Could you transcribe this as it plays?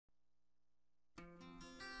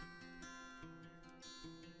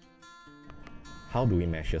How do we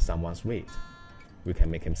measure someone's weight? We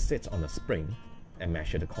can make him sit on a spring and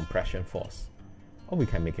measure the compression force, or we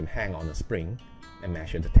can make him hang on a spring and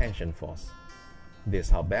measure the tension force. This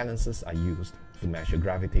is how balances are used to measure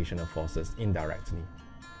gravitational forces indirectly.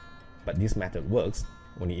 But this method works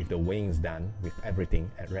only if the weighing is done with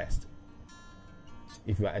everything at rest.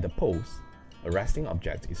 If you are at the poles, a resting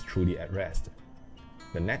object is truly at rest.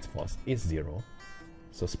 The net force is zero,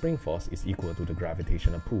 so spring force is equal to the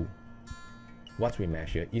gravitational pull. What we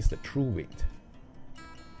measure is the true weight.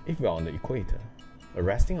 If we are on the equator, a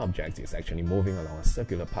resting object is actually moving along a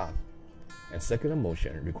circular path, and circular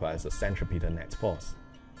motion requires a centripetal net force.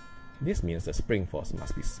 This means the spring force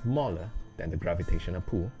must be smaller than the gravitational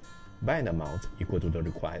pull by an amount equal to the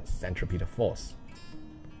required centripetal force.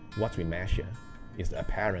 What we measure is the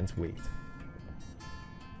apparent weight.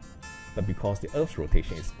 But because the Earth's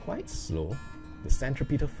rotation is quite slow, the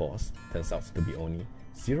centripetal force turns out to be only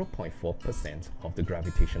 0.4% of the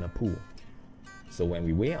gravitational pull. So when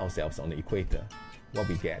we weigh ourselves on the equator, what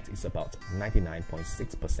we get is about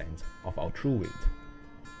 99.6% of our true weight.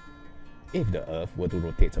 If the Earth were to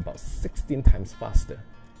rotate about 16 times faster,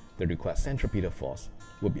 the required centripetal force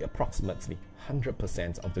would be approximately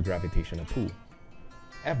 100% of the gravitational pull.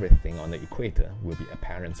 Everything on the equator will be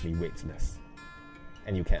apparently weightless.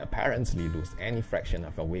 And you can apparently lose any fraction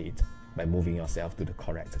of your weight by moving yourself to the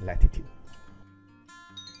correct latitude.